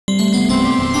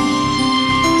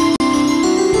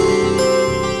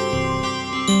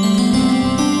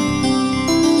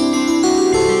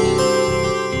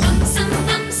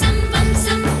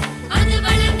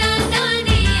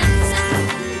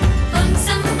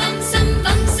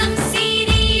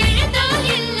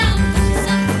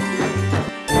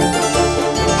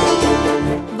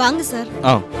வாங்க சார்.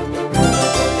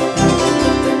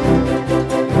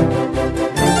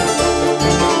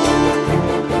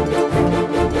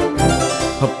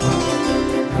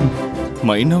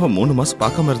 மைனாவை 3 மாசம்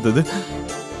பார்க்காம இருந்தது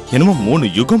என்னமோ 3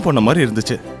 யுகம் போன மாதிரி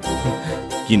இருந்துச்சு.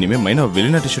 இனிமே மைனாவை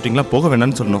வெளிநாட்டு ஷூட்டிங்லாம் போக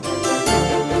வேணாம்னு சொன்னோம்.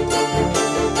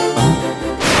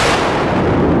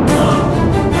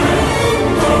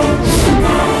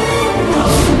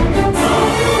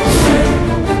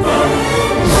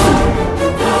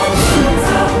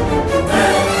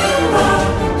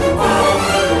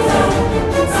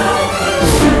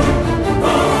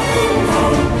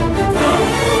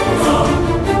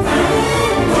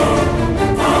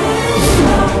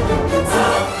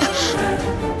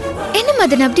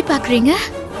 மதன் அப்படி பாக்குறீங்க?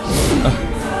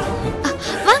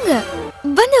 வாங்க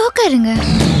வந்து உட்காருங்க.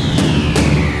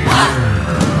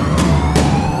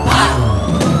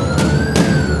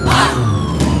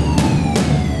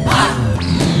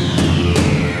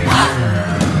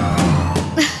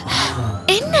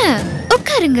 என்ன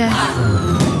உட்காருங்க.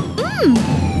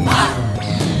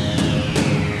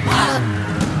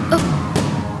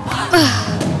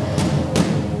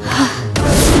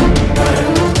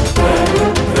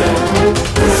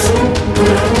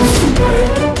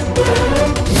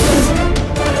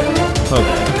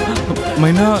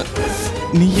 மைனா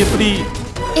நீ எப்படி?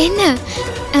 என்ன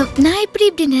நான்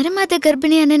இப்படி நிறமாத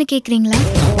கர்ப்பிணியானு கேக்குறீங்களா?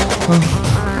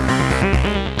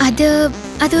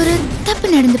 அது ஒரு தப்பு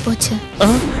நடந்து போச்சு.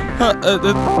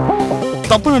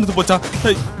 தப்பு நடந்து போச்சா?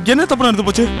 என்ன தப்பு நடந்து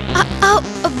போச்சு?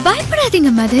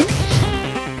 பயப்படாதீங்க மதன்.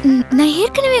 நான்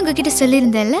ஏற்கனவே உங்ககிட்ட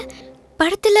சொல்லியிருந்தேன்ல,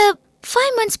 படத்துல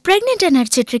 5 months பிரெக்னெண்டா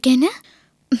நடிச்சிட்டு இருக்கேன்னு.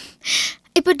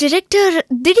 இப்போ டைரக்டர்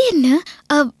திடீர்னு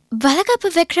வளகாப்பு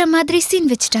வைக்கிற மாதிரி சீன்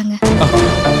வச்சுட்டாங்க.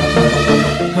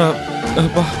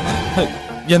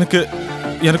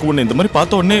 எனக்கு உன்னை இந்த மாதிரி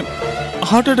பார்த்த உடனே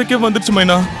ஹார்ட் அட்டாக்கே வந்துருச்சு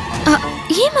மைனா.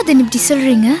 ஏன் மதன் இப்படி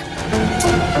சொல்றீங்க?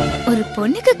 ஒரு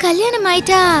பொண்ணுக்கு கல்யாணம்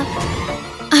ஆயிட்டா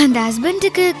அந்த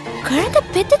ஹஸ்பண்டுக்கு குழந்தை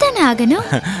பெத்து தானே ஆகணும்.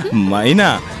 மைனா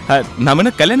நாம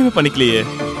என்ன கல்யாணமே பண்ணிக்கலையே.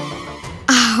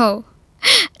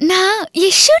 நான்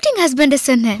என் ஷூட்டிங் ஹஸ்பண்ட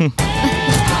சொன்னேன்.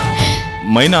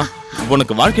 மைனா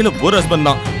உனக்கு வாழ்க்கையில ஒரு ஹஸ்பண்ட்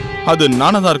தான், அது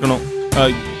நானா தான் இருக்கணும்.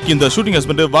 இந்த ஷூட்டிங்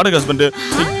ஹஸ்பண்ட், வாடகை ஹஸ்பண்ட்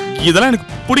இதெல்லாம் எனக்கு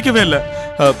பிடிக்கவே இல்லை.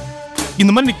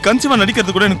 இந்த மாதிரி நீ கன்சீவா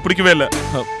நடிக்கிறது கூட எனக்கு பிடிக்கவே இல்லை.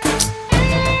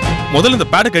 முதல்ல இந்த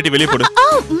பேடை கட்டி வெளியே போடு.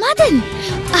 மதன்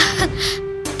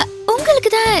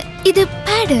உங்களுக்கு தான் இது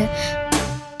பேடு,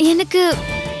 எனக்கு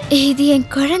இது என்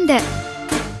குழந்தை.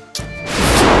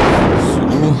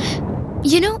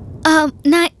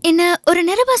 நான் என்ன ஒரு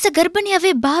நிறவாச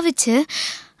கர்ப்பிணியாவே பாவிச்சு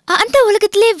அந்த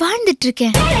உலகத்திலே வாழ்ந்துட்டு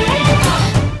இருக்கேன்.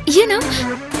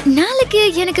 நாளைக்கு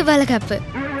எனக்கு வளகாப்பு,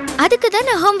 அதுக்கு தான்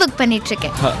நான் ஹோம்வொர்க் பண்ணிட்டு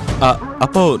இருக்கேன்.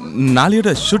 அப்போ நாளையோட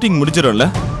ஷூட்டிங் முடிஞ்சிடும்ல?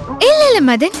 இல்ல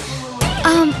மதன்,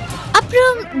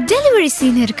 அப்புறம் டெலிவரி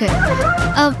சீன் இருக்கு.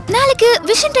 நாளைக்கு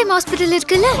விஷன் டைம் ஹாஸ்பிட்டல்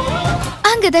இருக்குல்ல,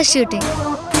 அங்கதான் ஷூட்டிங்.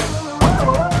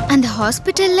 அந்த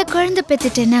ஹாஸ்பிட்டல்ல குழந்தை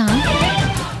பெத்துட்டேன்னா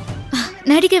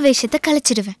நடிகை வேஷத்தை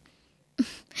கலைச்சிடுவேன்,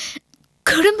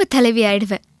 குடும்ப தலைவி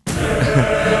ஆயிடுவேன்.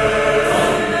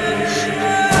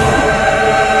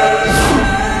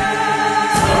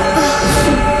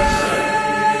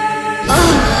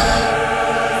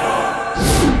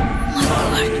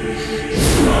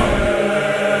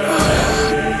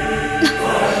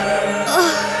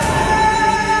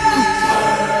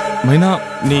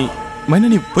 மைனா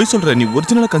நீ போய் சொல்ற, நீ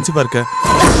ஒரிஜினலா கன்சீவா இருக்க.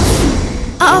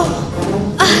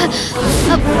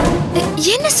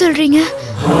 என்ன சொல்றீங்க?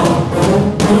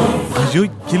 ஐயோ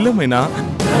இல்ல மைனா,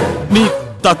 நீ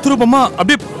தத்ரூபமா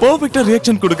அப்படியே பெர்ஃபெக்ட்டா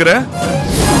ரியாக்ஷன் கொடுக்கற.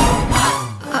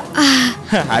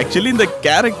 ஆக்சுவலி இந்த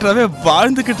கேரக்டராவே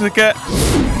வாழ்ந்துகிட்டு இருக்க.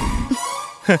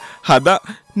 அதான்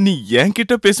நீ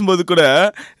என்கிட்ட பேசும்போது கூட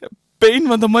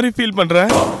பெயின் வந்த மாதிரி ஃபீல் பண்ற.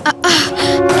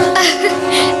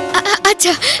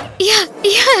 அச்சா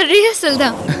ரிஹர்சல்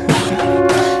தான்.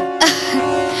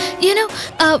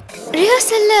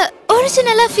 ரிஹர்சல்ல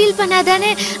ஒரிஜினலா ஃபீல்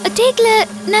பண்ணாதானே டேக்ல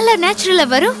நல்லா நேச்சுரலா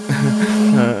வரும்.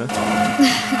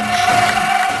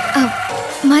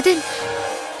 மதன்,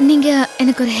 நீங்க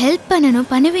எனக்கு ஒரு ஹெல்ப் பண்ணணும்,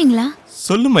 பண்ணுவீங்களா?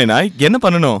 சொல்லு மைனா, என்ன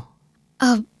பண்ணணும்?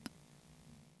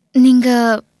 நீங்க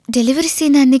டெலிவரி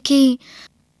சீன் அன்னைக்கு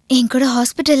என் கூட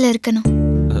ஹாஸ்பிட்டல்ல இருக்கணும்.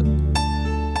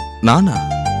 நானா?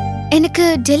 எனக்கு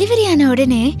டெலிவரி ஆன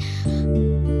உடனே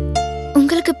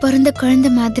உங்களுக்கு பிறந்த குழந்தை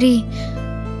மாதிரி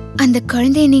அந்த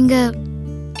குழந்தைய நீங்க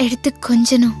எடுத்து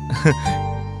கொஞ்சணும்.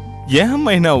 ஏன்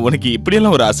மைனா உனக்கு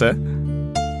இப்படியெல்லாம் ஒரு ஆசை?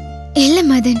 இல்ல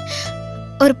மதன்,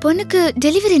 ஒரு பொண்ணுக்கு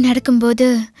டெலிவரி நடக்கும்போது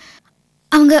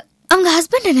அவங்க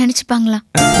ஹஸ்பண்ட நினைச்சுப்பாங்களாம்.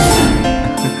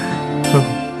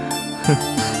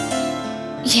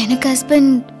 எனக்கு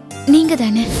ஹஸ்பண்ட் நீங்க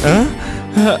தானே?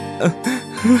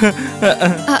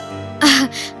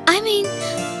 ஐ மீன்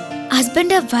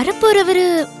ஹஸ்பண்டா வரப்போறவரு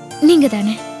நீங்க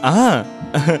தானே?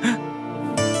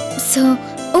 சோ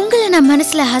உங்களை நான்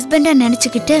மனசுல ஹஸ்பண்டா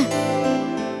நினைச்சுக்கிட்டு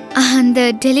அந்த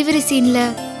டெலிவரி சீன்ல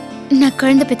நான்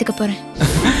குழந்தை பெத்துக்க போறேன்.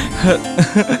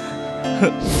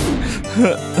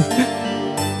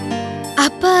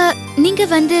 அப்ப நீங்க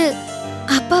வந்து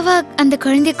அப்பாவா அந்த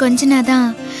குழந்தைய கொஞ்சனாதான்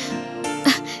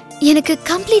எனக்கு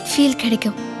கம்ப்ளீட் ஃபீல்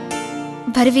கிடைக்கும்.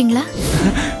 வருவீங்களா?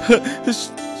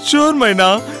 ஷூர் மைனா,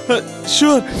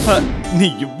 ஷூர். நீ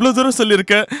இவ்வளவு தூரம்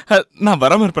சொல்லிருக்க, நான்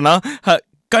வராம இருப்பேனா?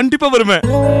 கண்டிப்பா வருவேன்.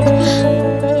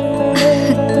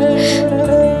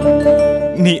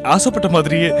 நீ ஆசைப்பட்ட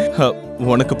மாதிரியே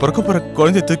உனக்கு பிறக்க போற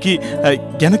குழந்தைய தூக்கி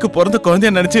எனக்கு பிறந்த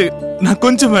குழந்தைய நினைச்சு நான்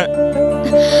கொஞ்சுவேன்.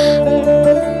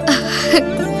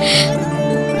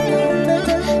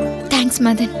 Thanks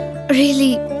Madan,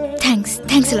 really thanks.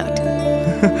 Thanks a lot.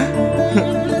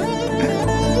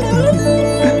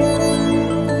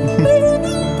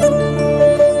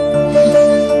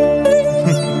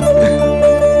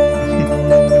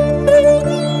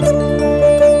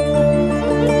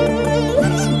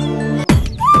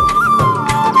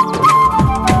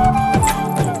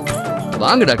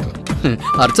 வாங்க டாக்டர்.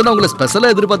 அர்ச்சனா உங்களை ஸ்பெஷலா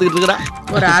எதிர்பார்த்துக்கிட்டு இருக்கா.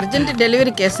 ஒரு அர்ஜென்ட்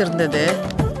டெலிவரி கேஸ் இருந்தது,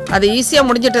 அது ஈஸியா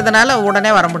முடிஞ்சிட்டதுனால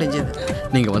உடனே வர முடிஞ்சது.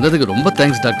 நீங்க வந்ததுக்கு ரொம்ப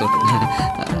தேங்க்ஸ் டாக்டர்.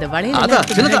 இந்த வளையல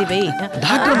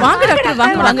டாக்டர் வாங்க டாக்டர்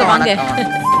வாங்க வாங்க வாங்க.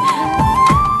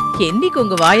 என்னைக்கு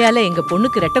உங்க வாயால எங்க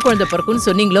பொண்ணுக்கு ரெட்டை குழந்தை பிறக்கும்னு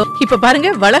சொன்னீங்களோ, இப்ப பாருங்க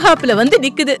வளகாப்புல வந்து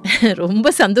நிக்குது.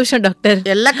 ரொம்ப சந்தோஷம் டாக்டர்.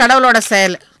 எல்லாம் கடவுளோட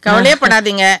செயல், கவலையே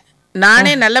படாதீங்க.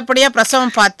 நானே நல்லபடியா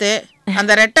பிரசவம் பார்த்து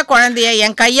அந்த ரெட்டை குழந்தைய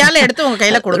என் கையால எடுத்து உங்க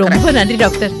கையில கொடுக்குறேன். ரொம்ப நன்றி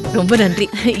டாக்டர், ரொம்ப நன்றி.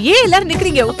 ஏன் எல்லாரும்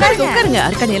நிக்கிறீங்க? உட்காருங்க உட்காருங்க.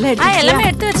 அர்ச்சனா எல்லாம்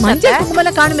எடுத்து வச்சு மஞ்சள்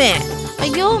குங்குமம் காணுமே.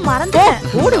 ஐயோ மறந்தேன்.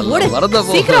 ஓடு ஓடு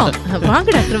சீக்கிரம் வாங்க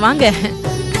டாக்டர் வாங்க.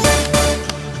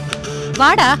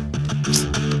 வாடா.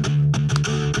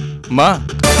 மா,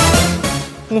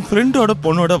 உன் ஃப்ரெண்டோட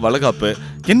பொண்ணோட வளகாப்பு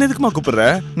என்ன எதுக்குமா கூப்பிடுற?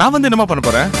 நான் வந்து என்னமா பண்ண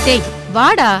போறேன்? டேய்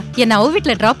வாடா, என்ன அவ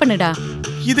வீட்ல டிராப் பண்ணுடா.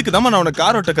 இதுக்கு தான் நான் உனக்கு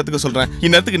கார் ஓட்ட கத்துக்க சொல்றேன்.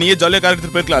 இந்நேரத்துக்கு நீயே ஜாலியா கார்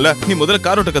எடுத்துட்டு போயிருக்கலாம்ல. நீ முதல்ல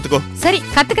கார் ஓட்ட கத்துக்கோ. சரி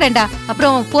கத்துக்கறேன்டா.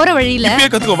 அப்புறம் போற வழியில இப்பவே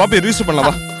கத்துக்கோ. வா போய் ரிஜிஸ்டர் பண்ணலாம்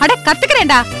வா. அட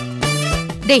கத்துக்கறேன்டா.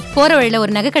 டேய் போற வழியில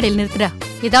ஒரு நகை கடையில நிறுத்துடா.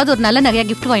 ஏதாவது ஒரு நல்ல நகையா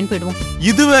gift வாங்கி போய்டுவோம்.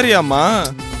 இது வேறயாமா?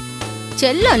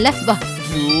 செல்லம்ல வா.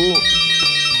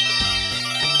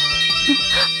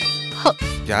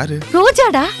 யாரு?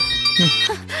 ரோஜாடா.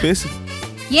 பேசு.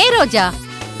 ஏன் ரோஜா,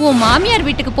 உன் மாமியார்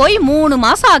வீட்டுக்கு போய் 3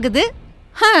 மாசம் ஆகுது.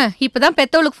 இப்பதான்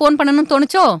பெத்தவளுக்கு ஃபோன் பண்ணணும்னு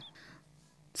தோணுச்சோ?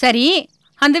 சரி,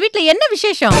 அந்த வீட்ல என்ன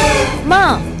விசேஷம்? மா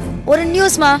ஒரு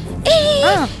நியூஸ்மா.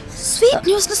 ஸ்வீட்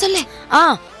நியூஸ்னு சொல்லு.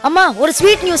 அம்மா ஒரு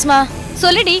ஸ்வீட் நியூஸ்மா.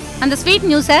 சொல்லுடி அந்த ஸ்வீட்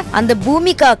நியூஸ. அந்த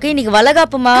பூமிகாக்கு இன்னைக்கு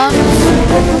வளகாப்புமா.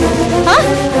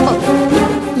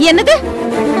 என்னது?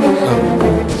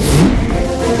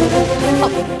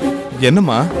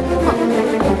 என்னம்மா?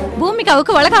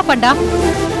 பூமிகாவுக்கு வளகாப்பாண்டா.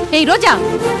 ஏய் ரோஜா,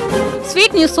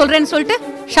 ஸ்வீட் நியூஸ் சொல்றேன்னு சொல்லிட்டு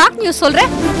ஷாக் நியூஸ் சொல்ற.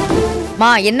 மா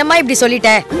என்னம்மா இப்படி சொல்லிட்ட?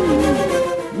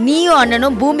 நீயும்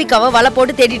அண்ணனும் பூமிகாவை வலை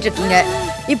போட்டு தேடிட்டு இருக்கீங்க.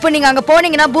 இப்போ நீங்க அங்க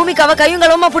போனீங்கன்னா பூமிகாவை கையும்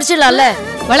களவுமா புடிச்சிடலாம்ல.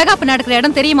 வளகாப்பு நடக்கிற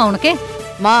இடம் தெரியுமா உனக்கு?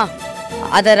 மா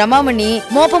அத ரமாமணி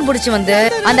மோப்பம் புடிச்சு வந்து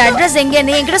அந்த அட்ரஸ்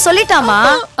எங்கன்னு என்கிட்ட சொல்லிட்டாமா.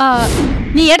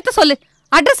 நீ எடுத்து சொல்லு.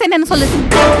 அட்ரஸ் என்னன்னு சொல்லு.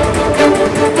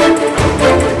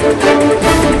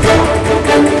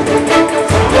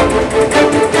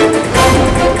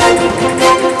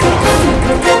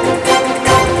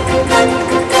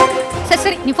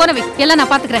 சரி நீ போன வை, எல்லாம் நான்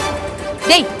பாத்துக்கிறேன்.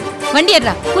 டேய் வண்டி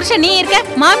ஏறா. புருஷன் நீ இருக்க,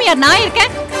 மாமியார் நான்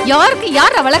இருக்கேன். யாருக்கு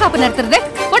யார வளகாப்பு நடத்துறது?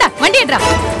 போடா வண்டி ஏறா.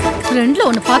 ரெண்டுல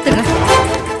ஒண்ணு பாத்துக்கிறேன்.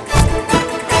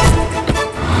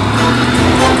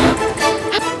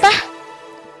 அப்பா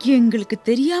எங்களுக்கு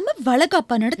தெரியாம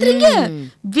வளகாப்பா நடத்துறீங்க.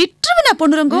 விட்டுருவனா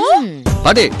பொண்ணுறங்கோ.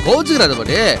 பாடே கோச்சுக்கிறாத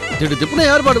பாடே. திடுதிப்புன்னு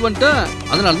ஏற்பாடு பண்ணிட்டேன்,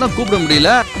 அதனால தான் கூப்பிட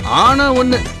முடியல. ஆனா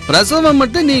ஒண்ணு, பிரசவம்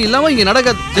மட்டும் நீ இல்லாம இங்க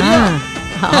நடக்காது தெரியுமா?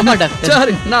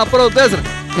 சரி நான் அப்புறம் பேசுறேன்.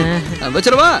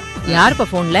 வச்சிரவா. யாருப்பா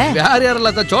போன்ல?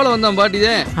 யாரெல்லாம் சோளம் வந்தான்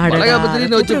பாட்டிதே. வளகாப்பு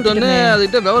திடீர்னு வச்சுட்டோன்னு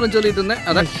அதுகிட்ட விவரம் சொல்லிட்டு இருந்தேன்.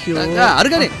 அதான்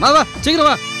அருகானே வா சீக்கிரம்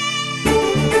வா.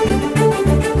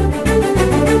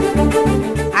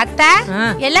 அத்தை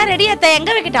எல்லாம் ரெடி. அத்தை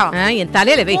எங்க வைக்கிட்டோம்? என்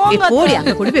தலையில வை. போடி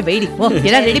அங்க கொண்டு போய் வெயிடி. போ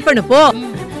எல்லாம் ரெடி பண்ணு போ.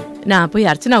 நான் போய்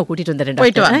அர்ச்சனாவை கூட்டிட்டு வந்துடுறேன்.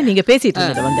 போயிட்டு வா. நீங்க பேசிட்டு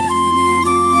இருந்தத வந்துடுறேன்.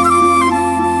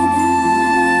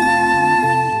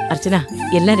 அர்ச்சனா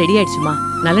எல்லாம் ரெடி ஆயிடுச்சுமா.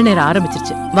 நல்ல நேரம்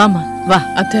ஆரம்பிச்சிருச்சு. வாமா வா.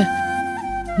 அத்தை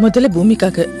முதல்ல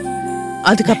பூமிக்காக்கு,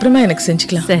 அதுக்கப்புறமா எனக்கு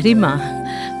செஞ்சுக்கலாம். சரிம்மா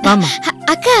வாமா.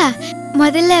 அக்கா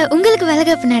முதல்ல உங்களுக்கு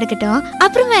வளகாப்பு நடக்கட்டும்,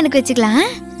 அப்புறமா எனக்கு வச்சுக்கலாம்.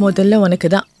 முதல்ல உனக்கு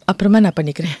தான், அப்புறமா நான்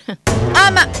பண்ணிக்கிறேன்.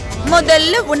 ஆமா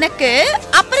முதல்ல உனக்கு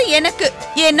அப்புறம் எனக்கு.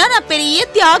 ஏன்னா நான் பெரிய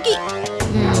தியாகி.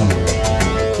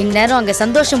 இந்நேரம் அங்க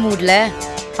சந்தோஷ மூட்ல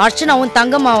அர்ச்சனாவும்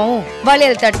தங்கம்மாவும்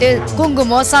வளையல் தட்டு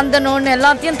குங்குமம் சந்தனம்னு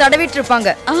எல்லாத்தையும் தடவிட்டு இருப்பாங்க.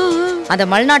 அந்த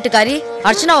மலைநாட்டுக்காரி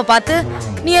அர்ச்சனாவை பார்த்து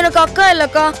நீ எனக்கு அக்கா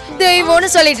இல்லக்கா தெய்வம்னு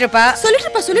சொல்லிட்டு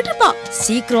இருப்பா.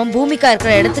 சீக்கிரம் பூமிகா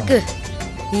இருக்கிற இடத்துக்கு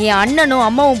என் அண்ணனும்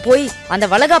அம்மாவும் போய் அந்த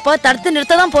வளகாப்ப தடுத்து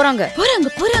நிறுத்ததான் போறாங்க.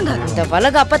 இந்த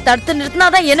வளகாப்ப தடுத்து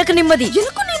நிறுத்தினாதான் எனக்கு நிம்மதி.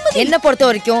 என்ன பொறுத்த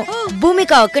வரைக்கும்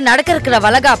பூமிகாவுக்கு நடக்க இருக்கிற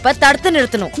வளகாப்ப தடுத்து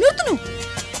நிறுத்தணும்.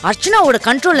 அர்ச்சனாவோட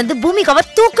கண்ட்ரோல்ல இருந்து பூமிகாவை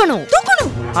தூக்கணும்.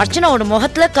 அர்ச்சனாவோட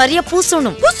முகத்துல கரிய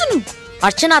பூசணும்.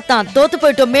 அர்ச்சனா தான் தோத்து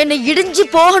போயிட்டோமேன்னு இடிஞ்சு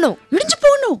போகணும்.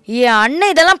 என்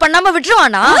அண்ணன் இதெல்லாம் பண்ணாம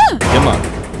விட்டுருவானா?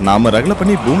 நாம ரகல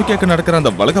பண்ணி பூமிகாக்கு நடக்கிற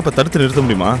அந்த வளகாப்ப தடுத்து நிறுத்த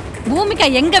முடியுமா? பூமிகா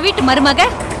எங்க வீட்டு மருமக,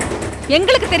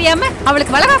 எங்களுக்கு தெரியாம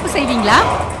அவளுக்கு வளகாப்பு செய்வீங்களா?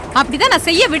 அப்படிதான் நான்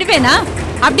செய்ய விடுவேனா?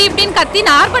 அப்படி இப்படின்னு கத்தி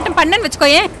நான் ஆர்ப்பாட்டம் பண்ணேன்னு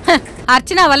வச்சுக்கோயேன்.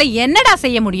 அர்ச்சனாவால என்னடா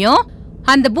செய்ய முடியும்?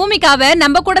 அந்த பூமிகாவை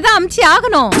நம்ம கூட தான் அமிச்சு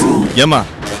ஆகணும். ஏமா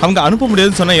அவங்க அனுப்ப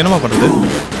முடியாதுன்னு சொன்னா என்னமா பண்றது?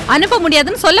 அனுப்ப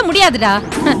முடியாதுன்னு சொல்ல முடியாதுடா.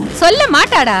 சொல்ல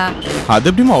மாட்டாடா. அது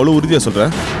எப்படிமா அவ்வளவு உறுதியா சொல்ற?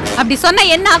 அப்படி சொன்னா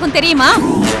என்ன ஆகும் தெரியுமா?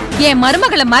 என்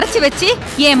மருமகளை மறைச்சு வச்சு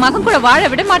என் மகன் கூட வாழ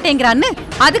விட மாட்டேங்கிறான்னு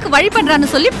அதுக்கு வழி பண்றான்னு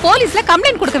சொல்லி போலீஸ்ல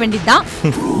கம்ப்ளைண்ட் கொடுக்க வேண்டியதுதான்.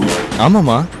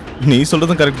 ஆமாமா, நீ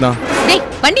சொல்றதும் கரெக்ட் தான். டேய்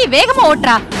வண்டி வேகமா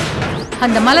ஓட்டுறா.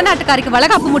 அந்த மலைநாட்டுக்காரிக்கு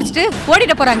வளகாப்பு முடிச்சிட்டு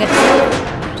ஓடிட போறாங்க.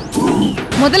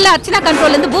 முதல்ல அர்ச்சனா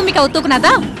கண்ட்ரோல்ல இருந்து பூமிகாவை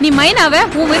தூக்குனாதான் நீ மைனாவை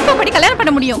உன் விருப்பப்படி கல்யாணம்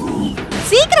பண்ண முடியும்.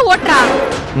 சீக்கிரம் ஓட்டுறா.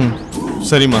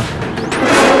 சரிம்மா.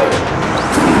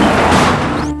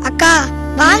 அக்கா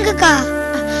வாங்கக்கா.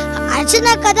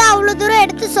 அர்ச்சனா கதை அவ்வளவு தூரம்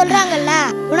எடுத்து சொல்றாங்கல்ல,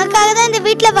 உனக்காக தான் இந்த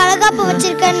வீட்டுல வளகாப்பு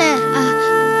வச்சிருக்கேன்னு.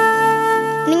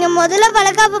 நீங்க முதல்ல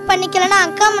வளகாப்பு பண்ணிக்கலன்னா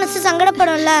அக்கா மனசு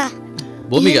சங்கடப்படும்ல.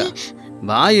 பூமிகா,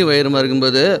 வாயு வயிறுமா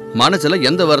இருக்கும்போது மனசுல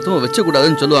எந்த வருத்தமும் வச்ச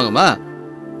கூடாதுன்னு சொல்லுவாங்கம்மா.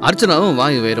 அர்ச்சனாவும்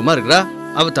வாயு வயிறுமா இருக்கிறா.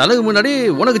 அவ தலைக்கு முன்னாடி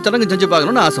உனக்கு சடங்கு செஞ்சு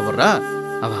பார்க்கணும்னு ஆசைப்படுறா.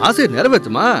 அவ ஆசையை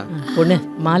நிறைவேற்றுமா? பொண்ணு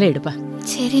மாலை எடுப்பா.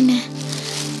 சரிண்ணே.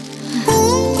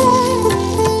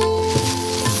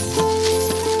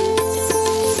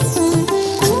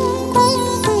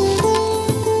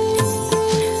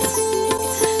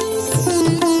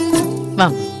 வா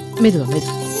மெதுவா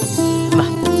மெதுவா வா.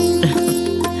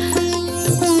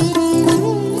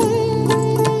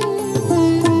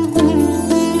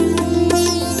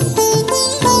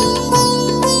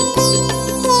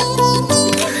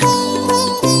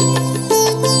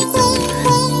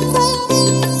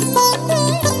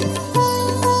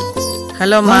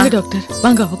 ஹலோ டாக்டர்,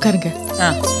 வாங்க உட்காருங்க.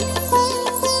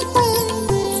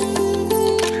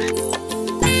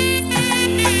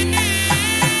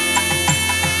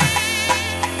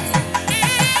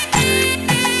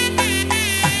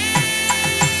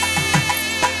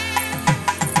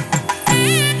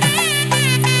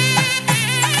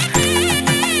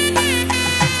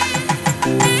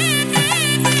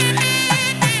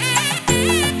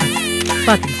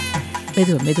 பாத்து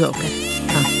மெதுவா மெதுவா உட்காரு.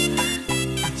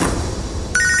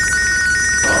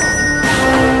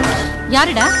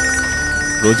 யாருடா?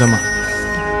 ரோஜாமா.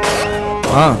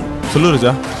 சொல்லு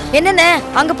ரோஜா. என்னண்ணே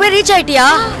அங்க போய் ரீச் ஆயிட்டியா?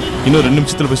 இன்னும் 2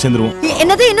 நிமிஷத்துல போய் சேர்ந்துருவோம்.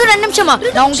 என்னது இன்னும் 2 நிமிஷமா?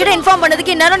 நான் உங்ககிட்ட இன்ஃபார்ம்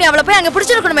பண்ணதுக்கு இந்நேரம் நீ அவளை போய் அங்க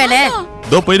பிடிச்சிருக்கணுமேனே.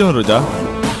 தோ போயிடுவோம் ரோஜா.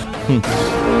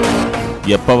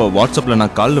 எப்ப வாட்ஸ்அப்ல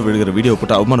நான் காலில் விழுகிற வீடியோ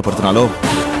போட்டு அவமானப்படுத்தினாலோ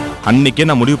அன்னைக்கே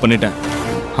நான் முடிவு பண்ணிட்டேன்,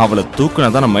 அவளை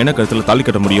தூக்குனாதான் நான் மைனா கழுத்துல தாலி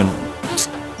கட்ட முடியும்.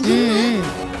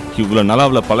 இவ்வளவு நாளா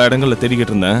அவளை பல இடங்கள்ல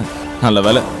தேடிக்கிட்டு இருந்தேன். நல்ல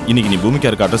வேலை இன்னைக்கு நீ பூமிகா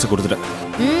இருக்க அட்ரஸ் கொடுத்துட்டேன்.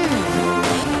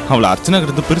 அவளை அர்ச்சனா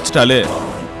கிட்ட பிரிச்சுட்டாலே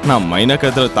நான் மைனா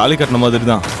கழுத்துல தாலி கட்டின மாதிரி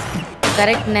தான்.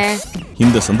 கரெக்ட்னே.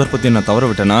 இந்த சந்தர்ப்பத்தை நான் தவற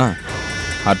விட்டேனா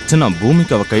அர்ச்சனா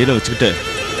பூமிகாவை கையில வச்சுக்கிட்டு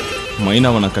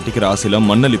மைனாவை நான் கட்டிக்கிற ஆசையில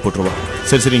மண்ணள்ளி போட்டுருவா.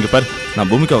 சரி சரி, இங்க பாரு, நான்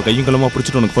பூமிகாவை கையும் களமா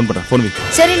பிடிச்சிட்டு உனக்கு ஃபோன் பண்றேன். ஃபோன் வை.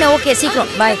 சரிண்ணே, ஓகே,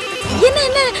 சீக்கிரம் பாய். என்ன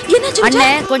அண்ணே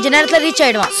கொஞ்ச நேரத்துல ரீச்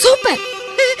ஆயிடுவான். சூப்பர்.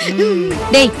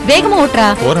 டேய் வேகமா ஓட்டுறா.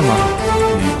 போறேம்மா.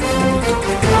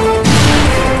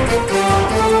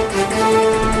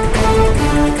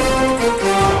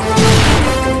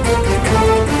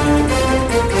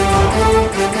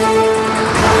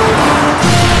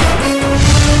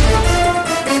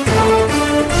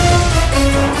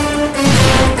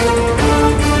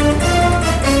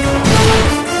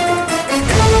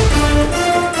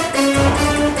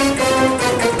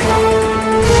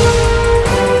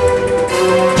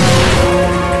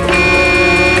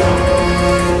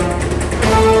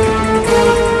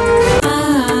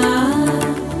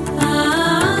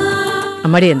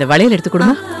 அம்மாடி அந்த வளையல் எடுத்து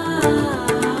கொடுமா.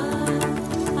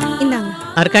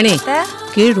 அர்க்கானி,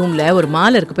 கீழ் ரூம்ல ஒரு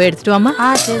மாலை இருக்கு, போய் எடுத்துட்டு வாமா.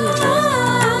 சரி.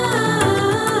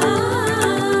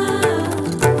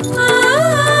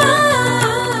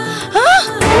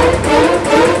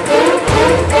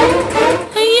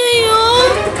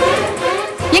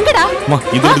 எங்கடா?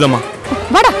 இது இதுதாம்மா.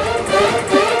 வாடா.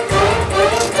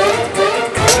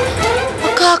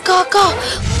 அக்கா அக்கா அக்கா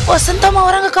வசந்தம்மா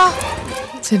வராங்கக்கா.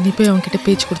 சரி நீ போய் அவங்க கிட்ட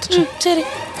பேச்சு கொடுத்துட்டு. சரி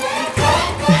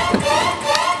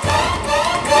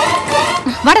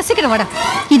வாடா சீக்கிரம் வாடா,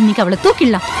 இன்னைக்கு அவளை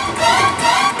தூக்கிடலாம்.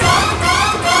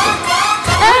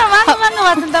 வாங்க வாங்க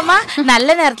வசந்தம்மா,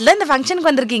 நல்ல நேரத்துல இந்த ஃபங்க்ஷனுக்கு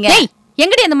வந்திருக்கீங்க.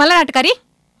 எங்கடி அந்த மல்ல நாட்டுக்காரி?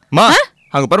 மா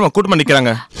அங்க பாருமா கூட்டம்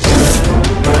பண்ணிக்கிறாங்க.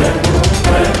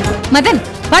 மதன்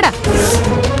வாடா.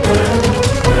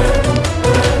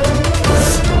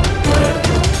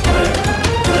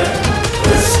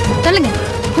 சொல்லுங்க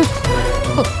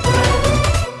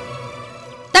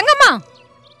தங்கம்மா.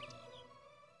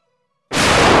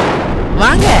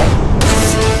 வாங்க.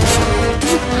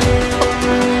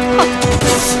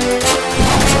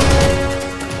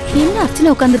 என்ன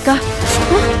அர்ச்சனா உட்கார்ந்திருக்கா?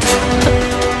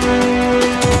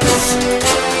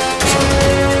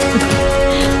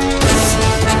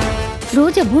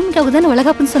 ரோஜா பூமிக்காவுக்கு தானே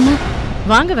வளகாப்புன்னு சொன்னா.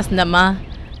 வாங்க வசந்தம்மா.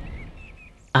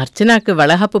 அர்ச்சனாக்கு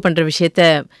வளகாப்பு பண்ற விஷயத்த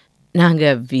நாங்க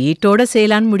வீட்டோட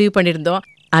செய்யலான்னு முடிவு பண்ணிருந்தோம்.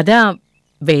 அதான்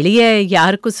வெளியே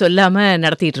யாருக்கும் சொல்லாம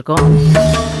நடத்திட்டு இருக்கோம்.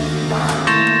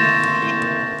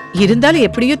 இருந்தாலும்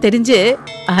எப்படியோ தெரிஞ்சு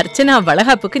அர்ச்சனா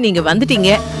வளகாப்புக்கு நீங்க வந்துட்டீங்க.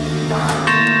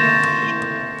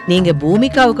 நீங்க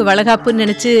பூமிகாவுக்கு வளகாப்புன்னு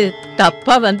நினைச்சு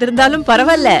தப்பா வந்திருந்தாலும்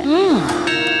பரவாயில்ல.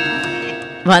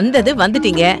 வந்தது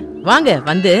வந்துட்டீங்க. வாங்க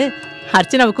வந்து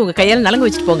அர்ச்சனாவுக்கு உங்க கையால நலங்கு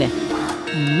வச்சுட்டு போங்க.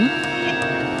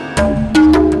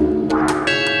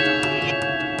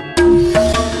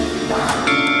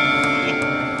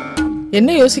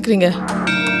 என்ன யோசிக்கிறீங்க?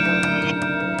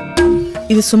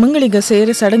 இது சுமங்கலிங்க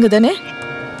செய்யற சடங்கு தானே?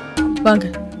 வாங்க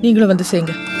நீங்களும் வந்து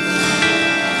செய்யுங்க.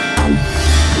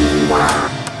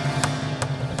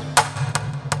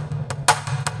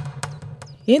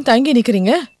 ஏன் தங்கி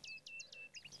நிக்கிறீங்க?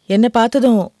 என்ன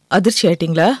பார்த்ததும் அதிர்ச்சி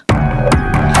ஆயிட்டீங்களா?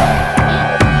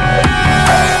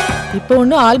 இப்போ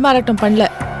ஒன்னும் ஆள் மாறாட்டம் பண்ணல.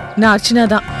 நான் அர்ச்சனா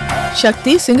தான்.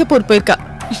 சக்தி சிங்கப்பூர் போயிருக்கா.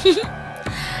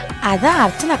 அதான்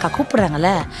அர்ச்சனா அக்கா கூப்பிடுறாங்கல்ல,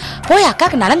 போய்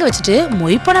அக்காக்கு நலங்கு வச்சுட்டு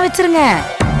மொய் பணம் வச்சிருங்க.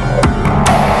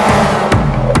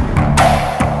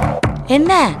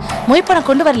 என்ன மொய் பணம்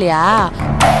கொண்டு வரலையா?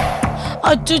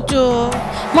 அச்சோ,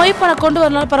 மொய் பணம் கொண்டு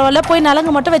வரலாம் பரவாயில்ல, போய்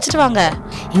நலங்கு மட்டும் வச்சுட்டு வாங்க.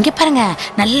 இங்க பாருங்க,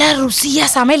 நல்லா ருசியா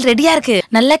சமையல் ரெடியா இருக்கு,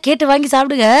 நல்லா கேட்டு வாங்கி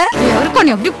சாப்பிடுங்க. யாருக்கும்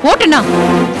நீ அப்படி போட்டுனா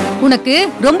உனக்கு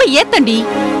ரொம்ப ஏத்தண்டி.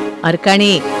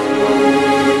 அர்க்காணி,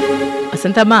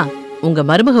 வசந்தம்மா உங்க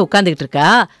மருமக உட்கார்ந்துகிட்டு இருக்கா,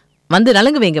 வந்து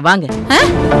நலங்கு வைங்க. வாங்க.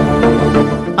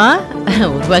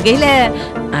 ஒரு வகையில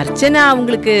அர்ச்சனா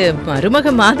உங்களுக்கு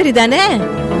மருமக மாதிரி தானே.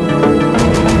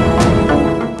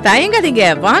 தயங்காதீங்க,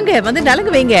 வாங்க வந்து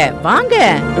நலங்கு வைங்க. வாங்க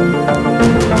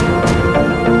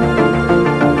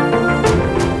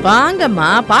வாங்கம்மா,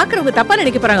 பாக்குறவங்க தப்பா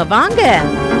நினைக்க போறாங்க. வாங்க.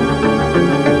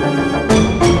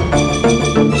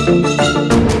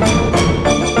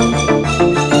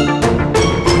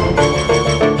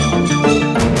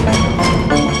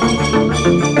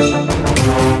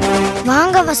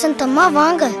 வாங்க வசந்தம்மா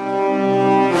வாங்க.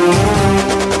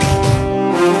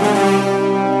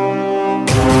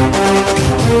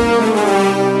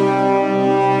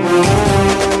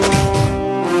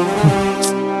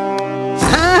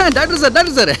 டாக்டர்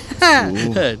சார்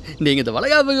நீங்க இந்த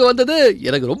வளைகாப்புக்கு வந்தது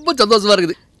எனக்கு ரொம்ப சந்தோஷமா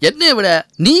இருக்குது. என்னைய விட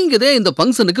நீங்க தான் இந்த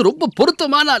ஃபங்க்ஷனுக்கு ரொம்ப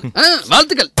பொருத்தமான ஆள்.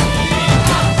 வாழ்த்துக்கள்.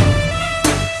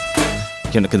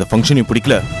 எனக்கு இந்த ஃபங்க்ஷனையும்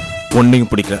பிடிக்கல,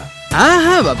 ஒன்னையும் பிடிக்கல.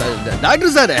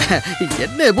 டாக்டர் சார்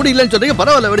என்ன பிடிக்கலன்னு சொல்றீங்க,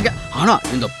 பரவாயில்ல விடுங்க. ஆனா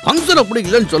இந்த ஃபங்க்ஷனை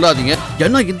பிடிக்கலன்னு சொல்லாதீங்க.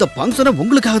 ஏன்னா இந்த ஃபங்க்ஷனை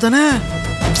உங்களுக்காக தானே.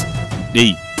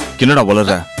 டேய் என்னடா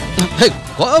வளர்ற?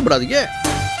 கோபப்படாதீங்க.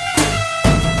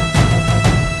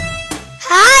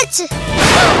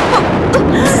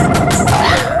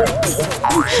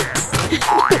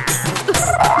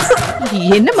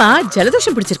 என்னம்மா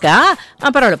ஜலதோஷம் பிடிச்சிருக்கா?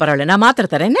 பரவாயில்ல பரவாயில்ல, நான் மாத்திரை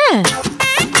தரேன்.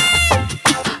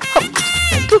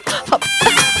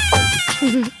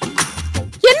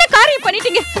 என்ன காரியம்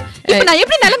பண்ணிட்டீங்க? இப்ப நான்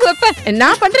எப்படி நலங்கு வைப்பேன்?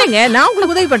 நான் பண்றேங்க, நான்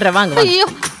உங்களுக்கு உதவி பண்றேன். வாங்க. ஐயோ,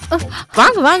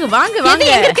 வாங்க வாங்க வாங்க வாங்க.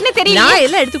 எங்க இருக்குன்னு தெரியல. நான்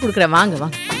எல்லாம் எடுத்து கொடுக்குறேன். வாங்க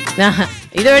வாங்க, நான்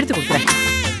இதோ எடுத்து கொடுக்குறேன்.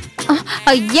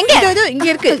 எங்க? இதோ இங்க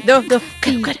இருக்கு. இதோ இதோ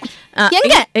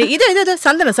எங்க? இதோ இதோ இதோ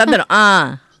சந்தனம் சந்தனம்.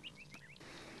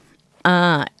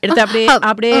 எடுத்து அப்படியே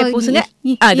அப்படியே பூசுங்க.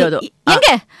 இதோ இதோ எங்க?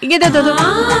 இங்க இதோ இதோ.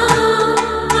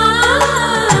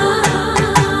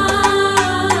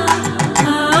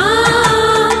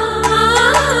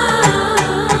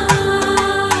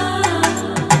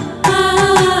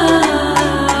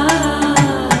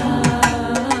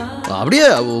 அப்படியே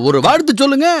ஒரு வார்த்தை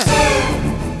சொல்லுங்க.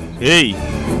 ஏய்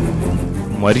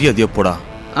மரியாதையா போடா.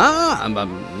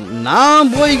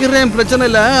 நான் போய்க்கிறேன், பிரச்சனை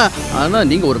இல்ல. ஆனா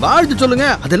நீங்க ஒரு வாழ்த்து சொல்லுங்க.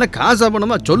 அதெல்லாம் காசா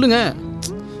பணமா சொல்லுங்க.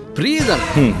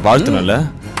 வாழ்த்து நல்ல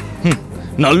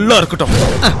நல்லா இருக்கட்டும்.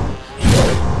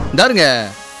 தாருங்க,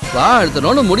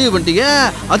 வாழ்த்தணும்னு முடிவு பண்ணிட்டீங்க,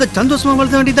 அதை சந்தோஷமா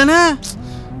வளர்த்த வேண்டியதானே?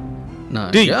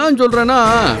 நான் ஏன் சொல்றேன்னா,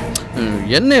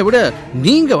 என்னை விட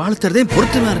நீங்க வாழ்த்துறதே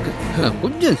பொருத்தமா இருக்கு.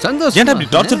 கொஞ்சம் சந்தோஷம். ஏன்டா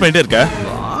இப்படி டார்ச்சர் பண்ணிட்டே இருக்க?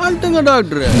 வாழ்த்துங்க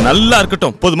டாக்டர். நல்லா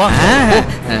இருக்கட்டும், போதுமா?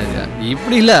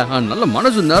 இப்படி இல்ல, நல்ல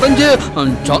மனசு நிறைஞ்சு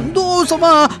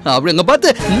சந்தோஷமா அப்படிங்க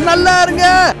பார்த்து நல்லா இருங்க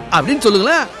அப்படின்னு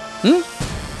சொல்லுங்களேன்.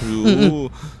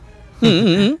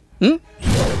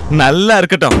 நல்லா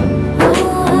இருக்கட்டும்.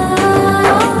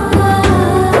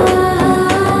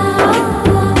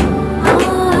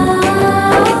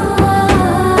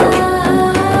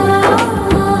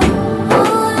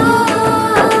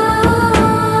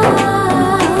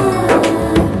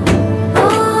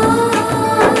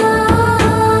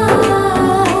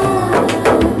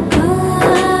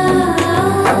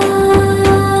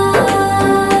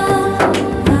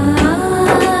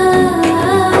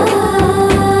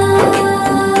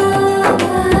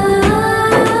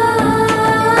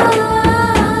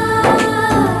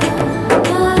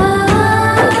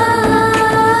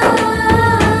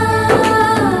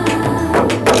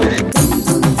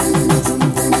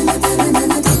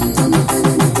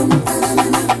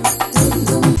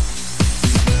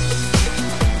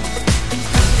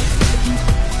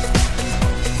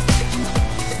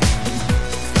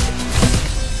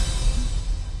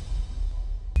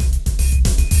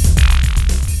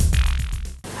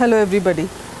 Hello everybody.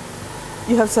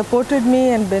 You have supported me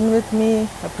and been with me,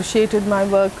 appreciated my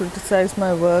work, criticized my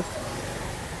work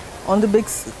on the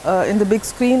in the big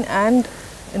screen and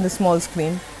in the small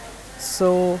screen. So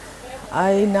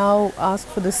I now ask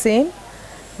for the same,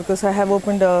 because I have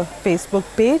opened a Facebook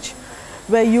page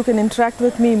where you can interact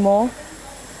with me more.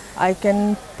 I can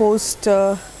post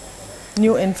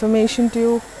new information to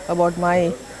you about my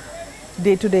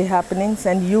day-to-day happenings,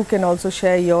 and you can also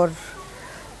share your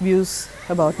views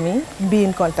about me. Be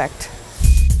in contact.